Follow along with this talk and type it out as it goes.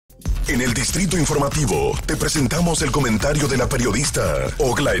En el Distrito Informativo te presentamos el comentario de la periodista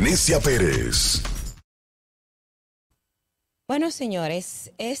Hogla Enecia Pérez. Bueno,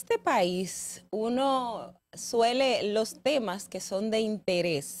 señores, este país uno suele los temas que son de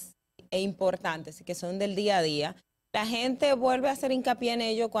interés e importantes y que son del día a día. La gente vuelve a hacer hincapié en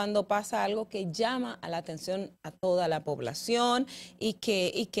ello cuando pasa algo que llama a la atención a toda la población y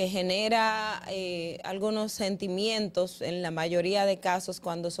que genera algunos sentimientos en la mayoría de casos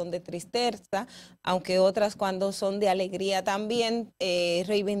cuando son de tristeza, aunque otras cuando son de alegría también,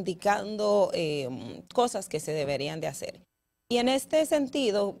 reivindicando cosas que se deberían de hacer. Y en este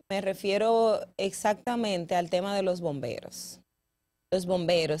sentido me refiero exactamente al tema de los bomberos. Los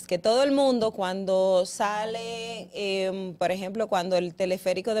bomberos, que todo el mundo cuando sale, por ejemplo, cuando el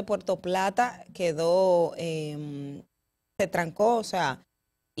teleférico de Puerto Plata quedó, se trancó, o sea,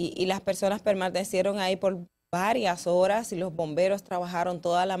 y las personas permanecieron ahí por varias horas y los bomberos trabajaron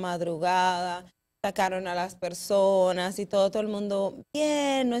toda la madrugada, sacaron a las personas y todo el mundo,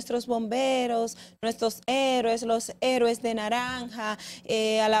 bien, nuestros bomberos, nuestros héroes, los héroes de naranja,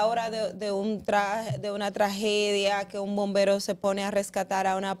 a la hora de una tragedia, que un bombero se pone a rescatar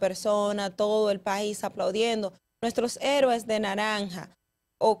a una persona, todo el país aplaudiendo, nuestros héroes de naranja.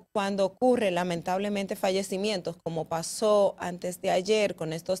 O cuando ocurre lamentablemente fallecimientos, como pasó antes de ayer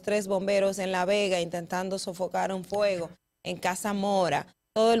con estos 3 bomberos en La Vega intentando sofocar un fuego en Casa Mora.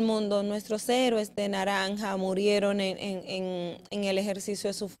 Todo el mundo, nuestros héroes de naranja murieron en el ejercicio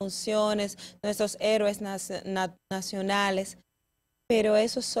de sus funciones, nuestros héroes nacionales, pero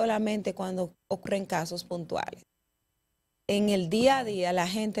eso es solamente cuando ocurren casos puntuales. En el día a día la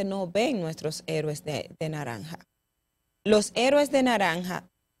gente no ve nuestros héroes de naranja. Los héroes de naranja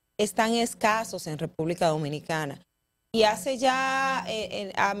están escasos en República Dominicana y hace ya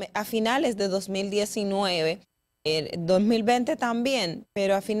a finales de 2019, 2020 también,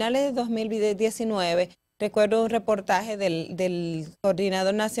 pero a finales de 2019 recuerdo un reportaje del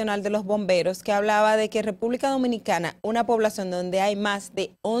Coordinador Nacional de los Bomberos que hablaba de que República Dominicana, una población donde hay más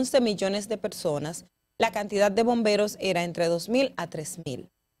de 11 millones de personas, la cantidad de bomberos era entre 2.000 a 3.000,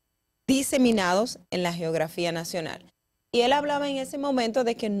 diseminados en la geografía nacional. Y él hablaba en ese momento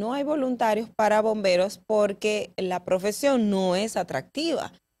de que no hay voluntarios para bomberos porque la profesión no es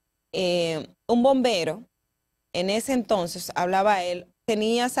atractiva. Un bombero, en ese entonces, hablaba él,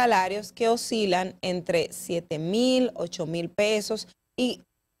 tenía salarios que oscilan entre 7.000, 8.000 pesos y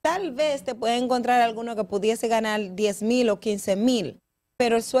tal vez te puede encontrar alguno que pudiese ganar 10.000 o 15.000,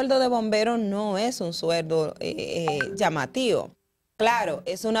 pero el sueldo de bombero no es un sueldo llamativo. Claro,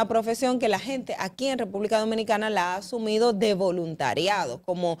 es una profesión que la gente aquí en República Dominicana la ha asumido de voluntariado,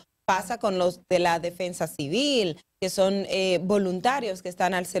 como pasa con los de la defensa civil, que son voluntarios que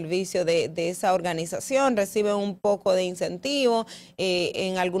están al servicio de esa organización, reciben un poco de incentivo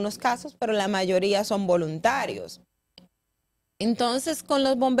en algunos casos, pero la mayoría son voluntarios. Entonces, con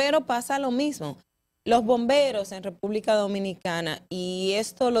los bomberos pasa lo mismo. Los bomberos en República Dominicana, y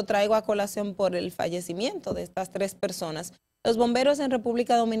esto lo traigo a colación por el fallecimiento de estas 3 personas, los bomberos en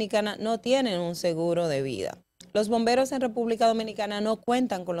República Dominicana no tienen un seguro de vida. Los bomberos en República Dominicana no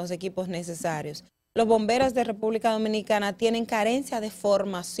cuentan con los equipos necesarios. Los bomberos de República Dominicana tienen carencia de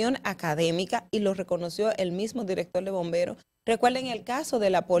formación académica y lo reconoció el mismo director de bomberos. Recuerden el caso de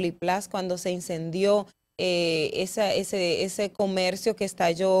la Poliplas cuando se incendió ese comercio que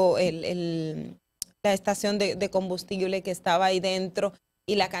estalló, la estación de combustible que estaba ahí dentro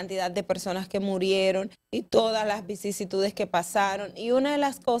y la cantidad de personas que murieron y todas las vicisitudes que pasaron. Y una de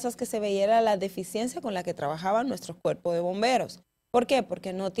las cosas que se veía era la deficiencia con la que trabajaban nuestros cuerpos de bomberos. ¿Por qué?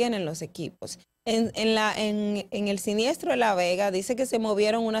 Porque no tienen los equipos. En el siniestro de La Vega dice que se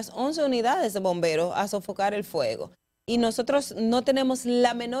movieron unas 11 unidades de bomberos a sofocar el fuego. Y nosotros no tenemos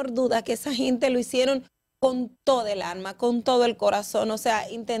la menor duda que esa gente lo hicieron con todo el alma, con todo el corazón, o sea,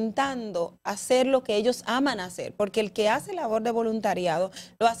 intentando hacer lo que ellos aman hacer, porque el que hace labor de voluntariado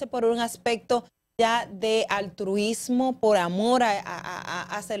lo hace por un aspecto ya de altruismo, por amor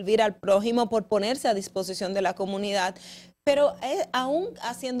a servir al prójimo, por ponerse a disposición de la comunidad, pero aún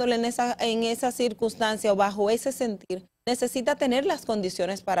haciéndolo en esa circunstancia o bajo ese sentir, necesita tener las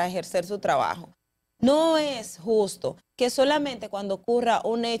condiciones para ejercer su trabajo. No es justo que solamente cuando ocurra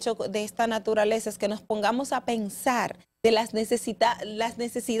un hecho de esta naturaleza es que nos pongamos a pensar de las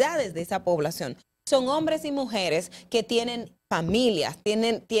necesidades de esa población. Son hombres y mujeres que tienen familias,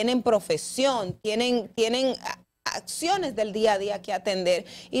 tienen profesión, tienen acciones del día a día que atender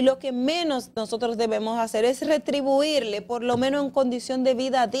y lo que menos nosotros debemos hacer es retribuirle por lo menos en condición de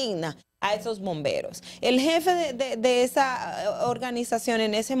vida digna a esos bomberos. El jefe de esa organización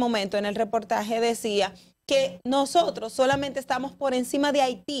en ese momento en el reportaje decía que nosotros solamente estamos por encima de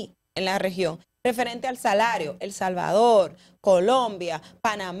Haití en la región, referente al salario. El Salvador, Colombia,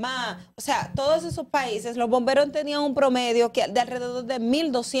 Panamá, o sea, todos esos países, los bomberos tenían un promedio de alrededor de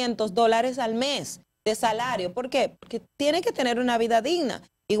 $1,200 al mes de salario. ¿Por qué? Porque tiene que tener una vida digna.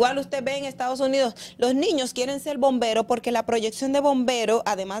 Igual usted ve en Estados Unidos, los niños quieren ser bomberos porque la proyección de bombero,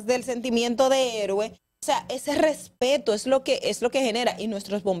 además del sentimiento de héroe, o sea, ese respeto es lo que genera, y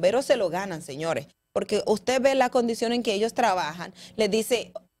nuestros bomberos se lo ganan, señores, porque usted ve la condición en que ellos trabajan, les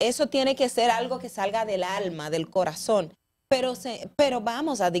dice, eso tiene que ser algo que salga del alma, del corazón, pero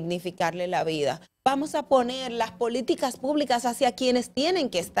vamos a dignificarle la vida, vamos a poner las políticas públicas hacia quienes tienen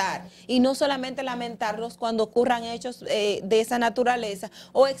que estar, y no solamente lamentarlos cuando ocurran hechos de esa naturaleza,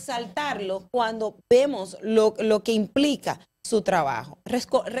 o exaltarlo cuando vemos lo que implica su trabajo.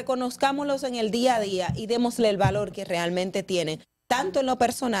 Reconozcámoslos en el día a día y démosle el valor que realmente tienen, tanto en lo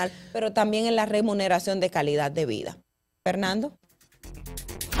personal, pero también en la remuneración de calidad de vida. Fernando.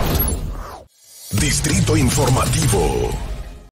 Distrito Informativo.